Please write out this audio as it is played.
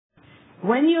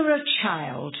When you're a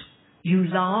child, you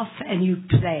laugh and you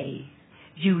play.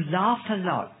 You laugh a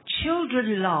lot.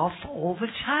 Children laugh all the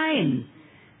time.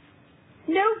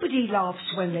 Nobody laughs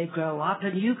when they grow up,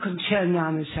 and you can turn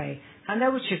around and say, I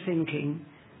know what you're thinking.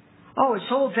 Oh, it's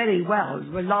all very well.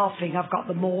 We're laughing. I've got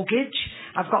the mortgage.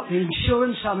 I've got the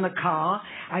insurance on the car.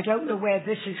 I don't know where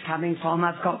this is coming from.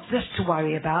 I've got this to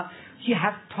worry about. You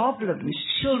have problems.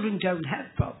 Children don't have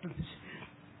problems.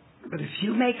 But if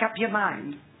you make up your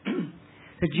mind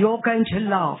that you're going to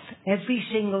laugh every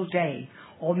single day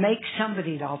or make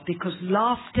somebody laugh, because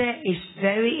laughter is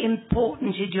very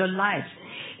important in your life.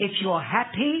 If you're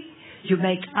happy, you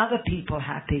make other people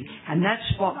happy. And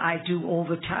that's what I do all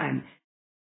the time.